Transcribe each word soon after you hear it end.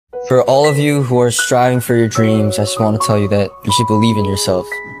For all of you who are striving for your dreams, I just want to tell you that you should believe in yourself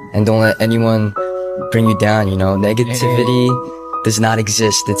and don't let anyone bring you down, you know. Negativity does not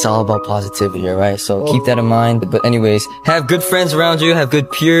exist. It's all about positivity, alright? So keep that in mind. But anyways, have good friends around you, have good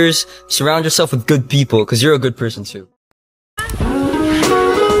peers, surround yourself with good people, because you're a good person too.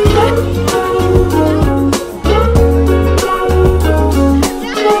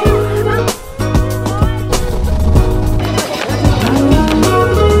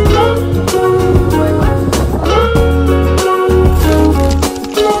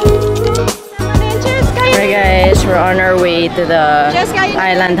 We're on our way to the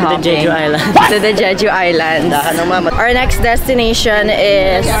island hopping. To the Jeju Island. Our next destination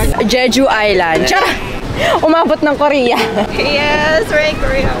is Jeju Island. Tara! Umabot ng Korea. Yes, we're in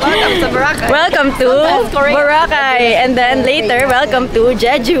Korea. Welcome to BORACAY. Welcome to BORACAY. And then later, welcome to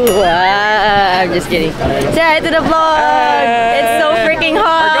Jeju. I'm just kidding. Say hi to the vlog. It's so freaking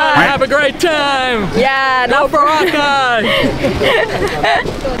hot. We're gonna have a great time. Yeah, no BORACAY.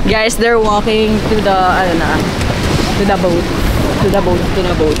 Guys, they're walking to the boat. To the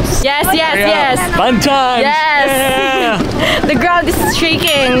boats. Yes, yes, yes. Fun times. Yes. Yeah. The ground is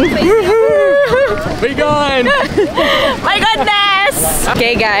shaking. We're going. My goodness.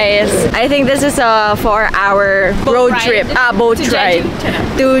 Okay, guys. I think this is a 4-hour road trip. Boat ride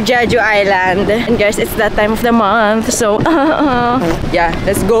to Jeju Island. And guys, it's that time of the month. So, yeah,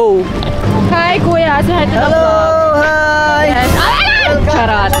 let's go. Hi, Kuya. Say hi to the vlog. Hi. Yes.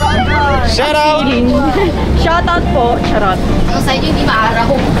 Charot. Shout out. Shout out po. Charot. Sa inyo, hindi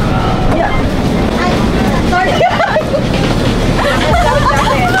maaraw. Yeah. Sorry.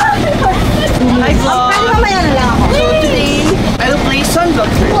 Hi vlog. Mamaya na lang ako. So today, I will play Sunblock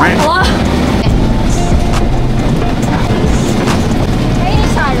first. Hi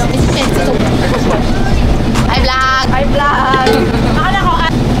vlog! Hi vlog!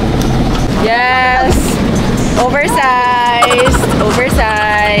 Yes! Oversized!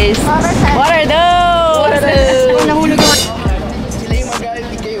 Oversized! What are those? Sila yung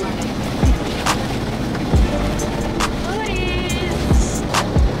mag-aalit kayo.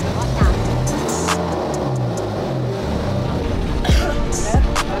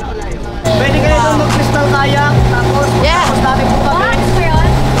 Pwede ka nito mag-crystal kayak, tapos dami po kami.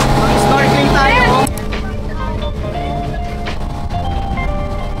 Mag-snorkeling tayo.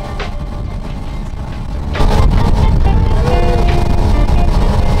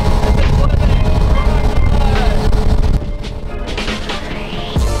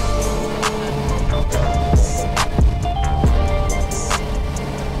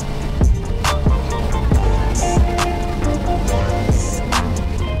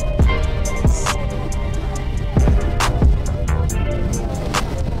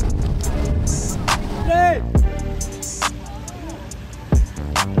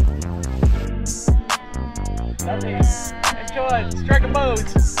 Enjoy, strike a boat.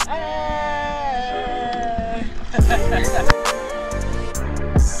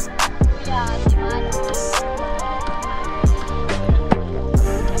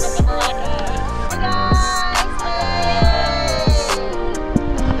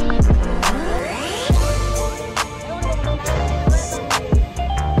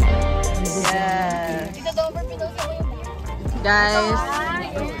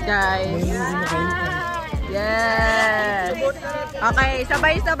 Guys. Yes. Okay,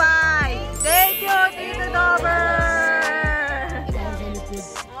 sabay-sabay. Thank you, Tito Dover.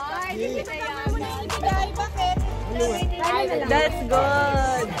 That's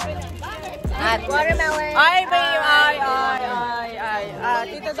good. At watermelon. Ay,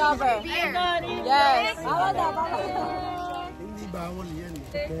 Tito Dover. Yes.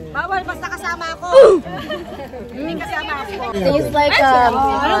 Bawal, basta kasama ako. Hindi kasama ako. Tastes like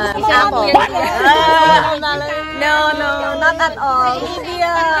apple. No, not at all. Maybe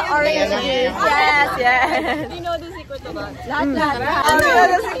orange juice. Yes, yes. Do you know the secret to that? Lahat. Do you know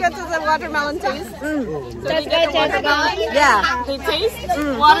the secret to the watermelon taste? Jessica. Yeah. The taste?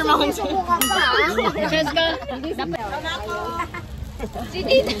 Watermelon taste. Jessica. Si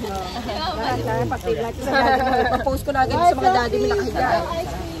Tita. Post ko na agad sa mga daddy mo nakahiga.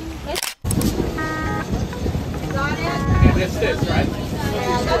 It's this, right?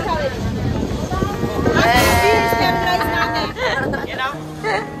 You know?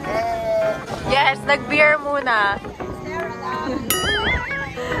 Yes, nag-beer muna.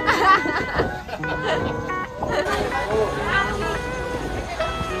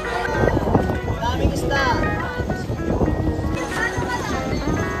 Daming isda.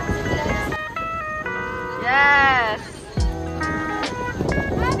 Yes.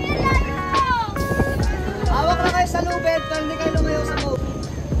 Hawak na kayo sa lubid, hindi kayo lumayo sa boat.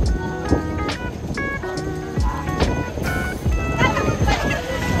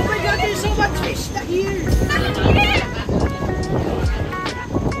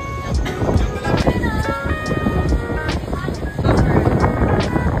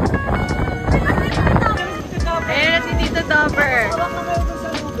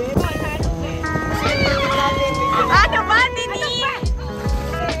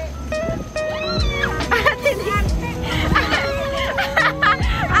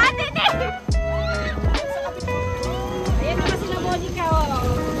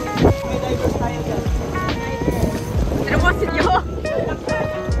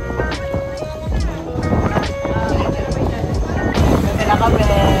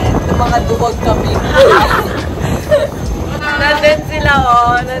 mga duwag kami. Nandun sila,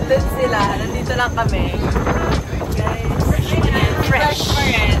 oh. Nandun sila. Nandito lang kami. Guys. Fresh.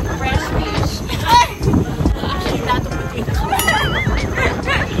 Fresh fish. Actually, dato po dito.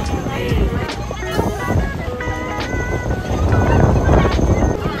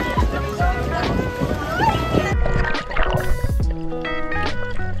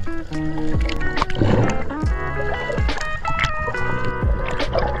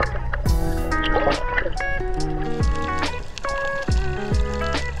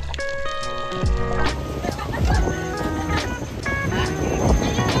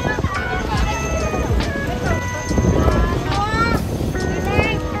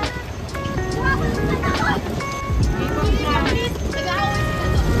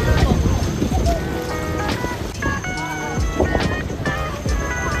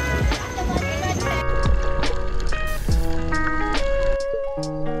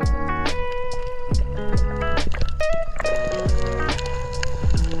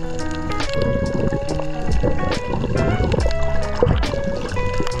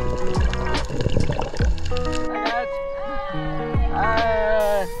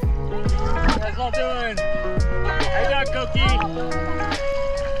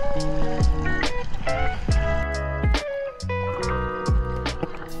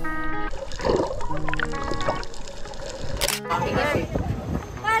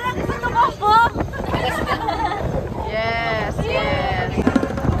 Parang sutok ako. Yes.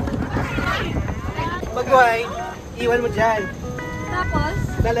 Magway, iwan mo dyan. Tapos,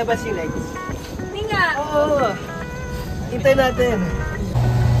 Lalabas yung legs. hindi nga. Oo. Hintay natin.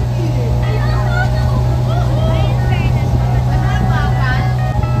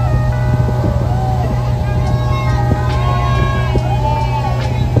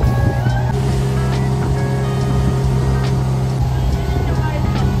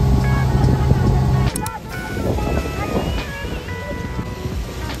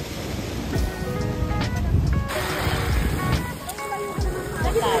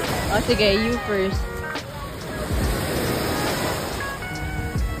 Oh, sige, you first.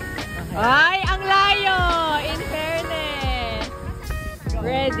 Ay, ang layo! In fairness.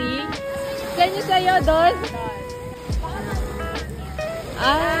 Ready? Saan nyo sa'yo, Don?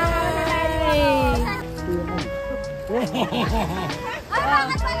 Ay!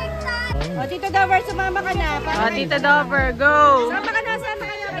 O, Tito Dover, sumama ka na. Oh, Tita Dover, go! Sama ka na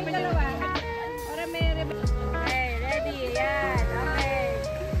kayong dalawa. Para may okay, ready, yan. Okay.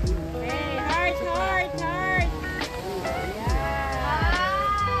 Hey, heart. Yan.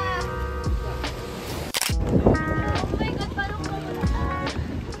 Oh my God, parang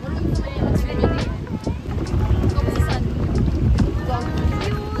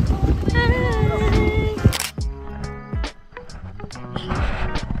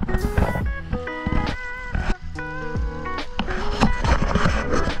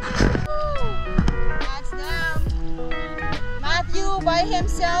by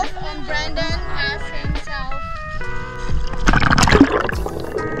himself and Brandon as himself.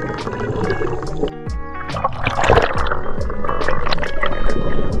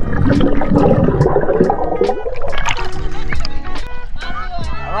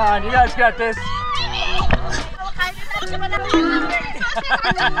 Come on, you guys got this. There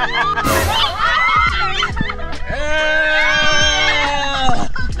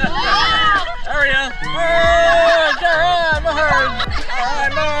we go.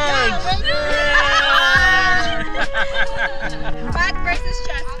 Bat versus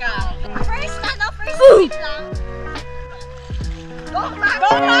Cheska. First wait lang. Go, Matt! Go,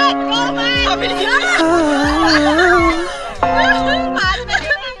 Matt! Sabi niya! Matt,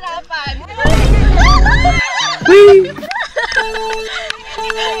 nahihirapan.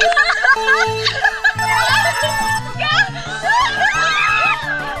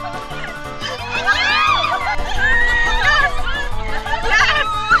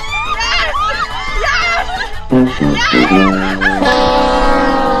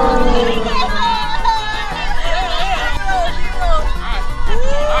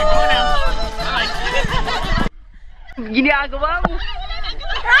 Ginagawa mo.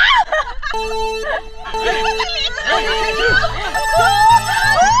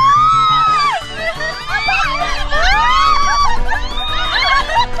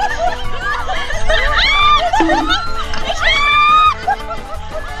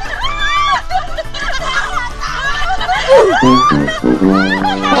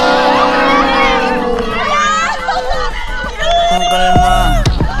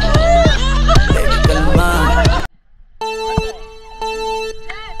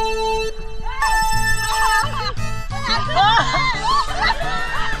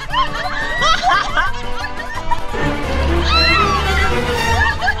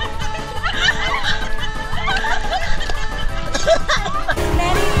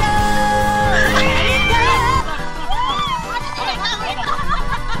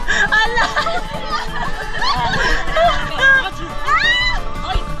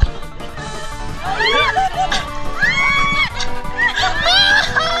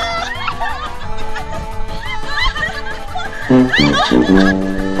 Nope.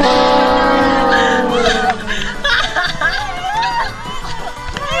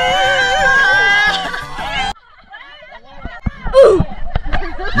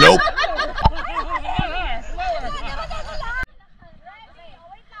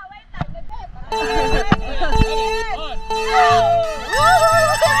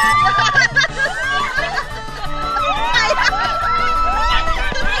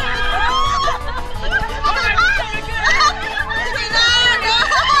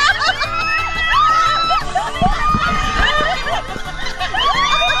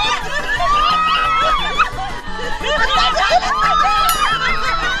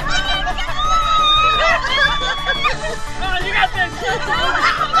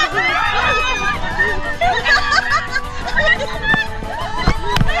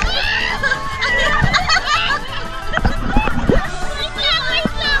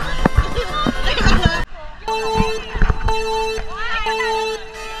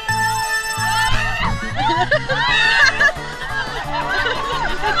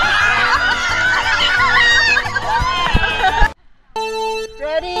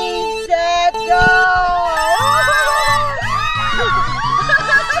 Ready, set, go!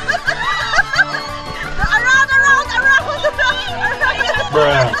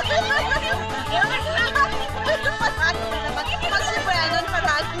 Bruh.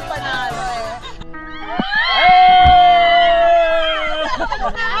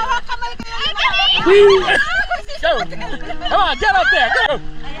 Go! Come on, get up there! Go!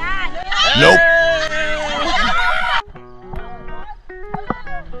 Nope.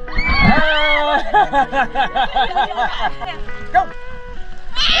 Go!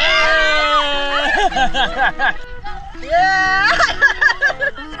 Yeah!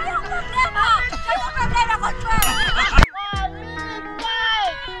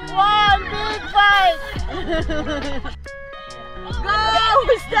 One big fight! Go,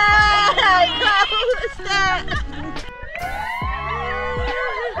 Stan! Go, Stan!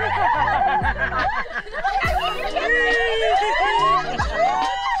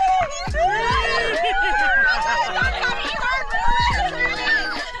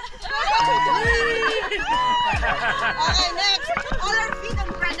 Okay, next. All our feet on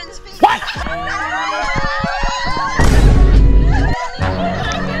Brandon's face. What?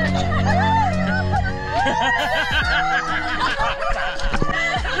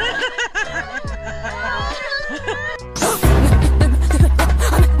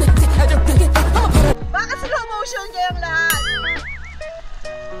 Bakit slow motion kayong lahat?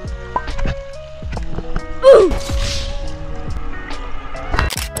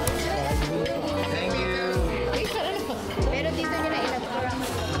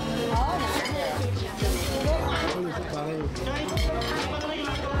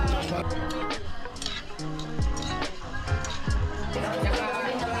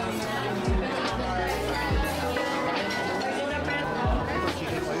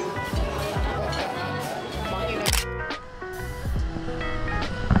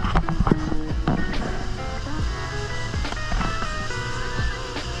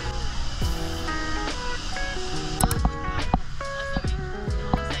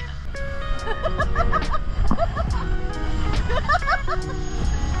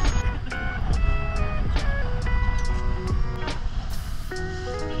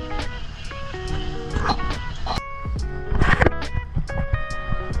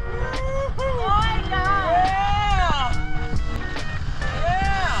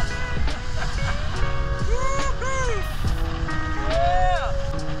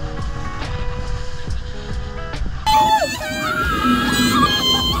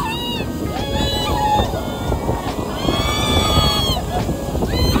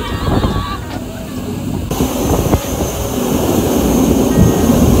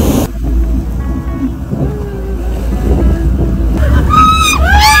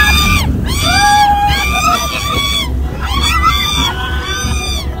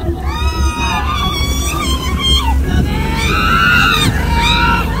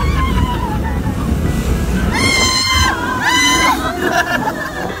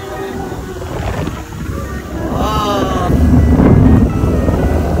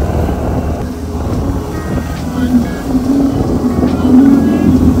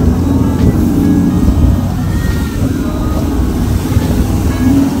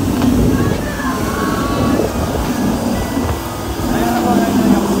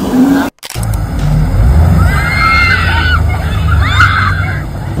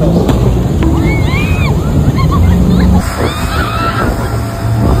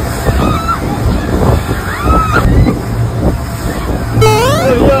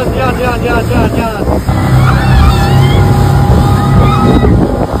 Yan.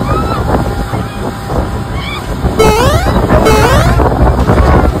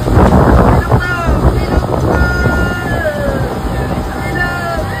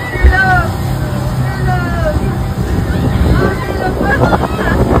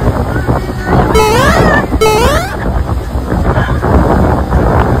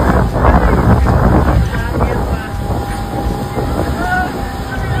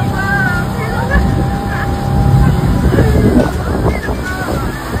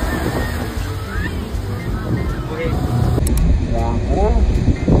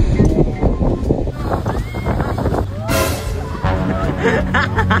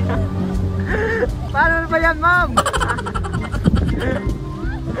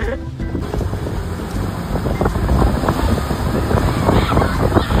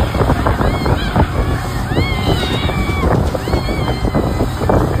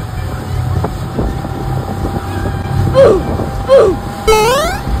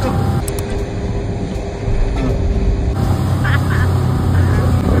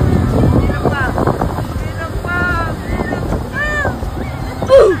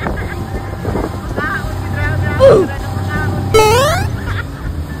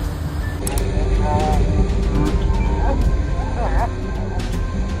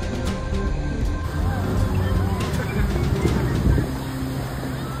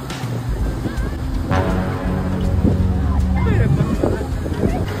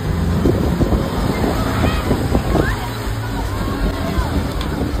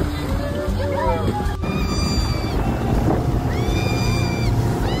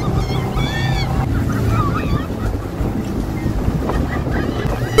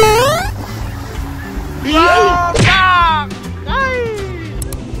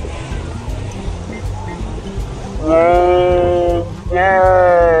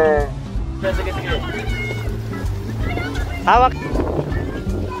 Hawak.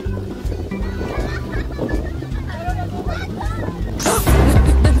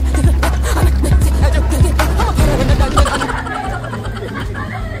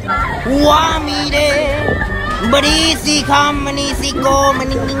 Wamide, berisi kam, menisi go,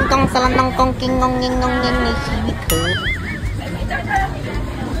 meninging kong salanang kong kingong ngingong nging siwiko.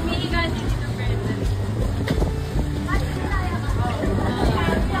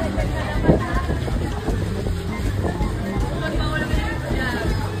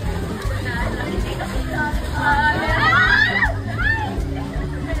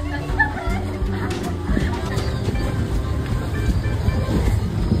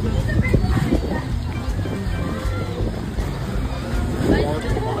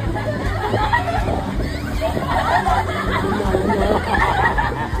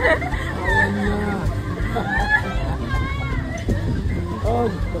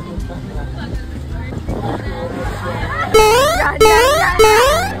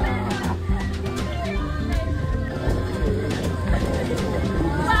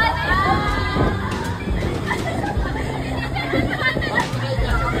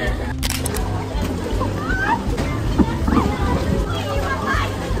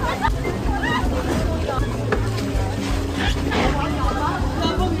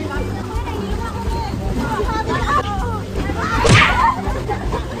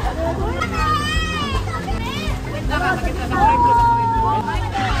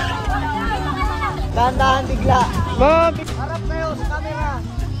 Dahan-dahan bigla. Harap kayo sa camera.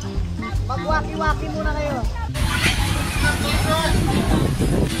 Magwaki-waki muna kayo.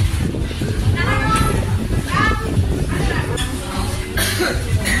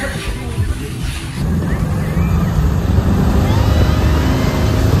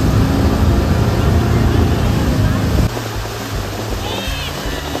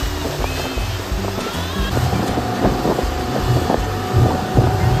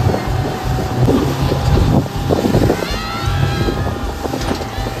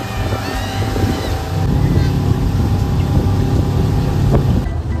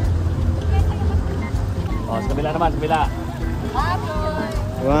 Kabila naman, kabila.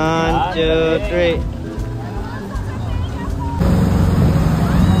 1, 2, 3.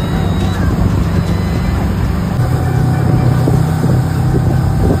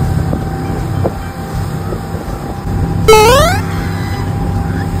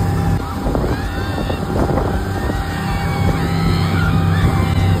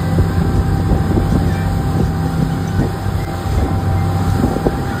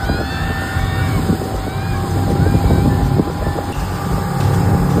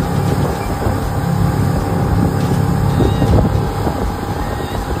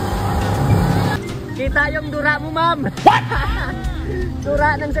 Kita yung dura mo, ma'am. What?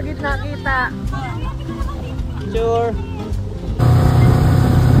 Dura nang sa gitna kita. Sure.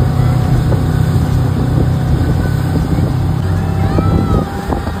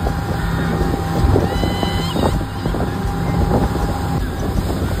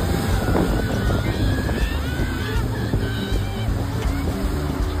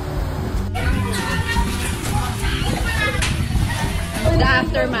 The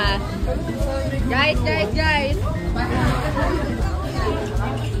aftermath. Guys. Yes.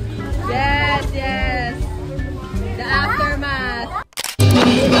 The aftermath.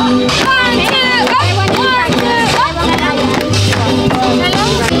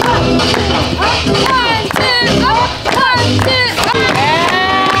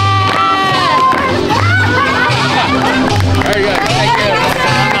 Very good. Thank you.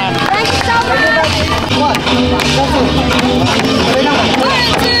 Thank you so much.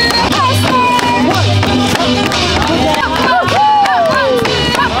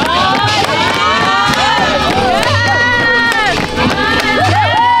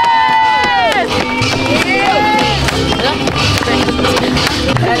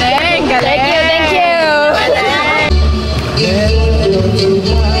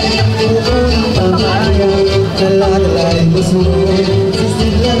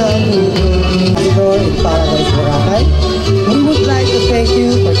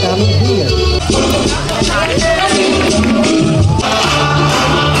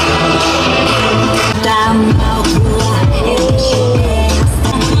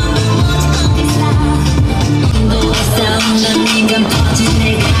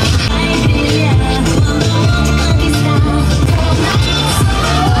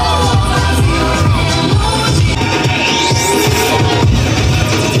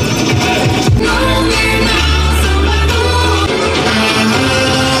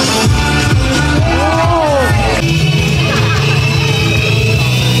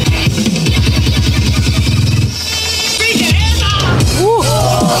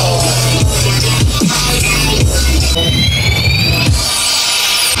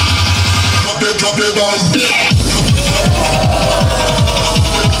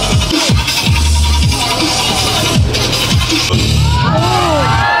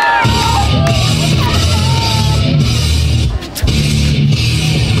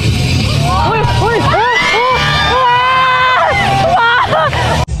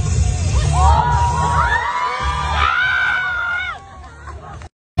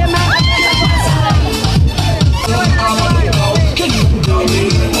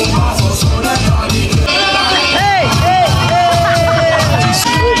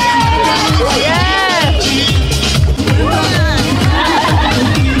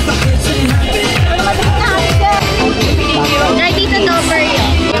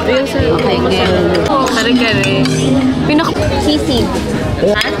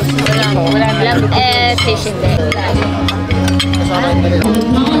 Walang fishing day.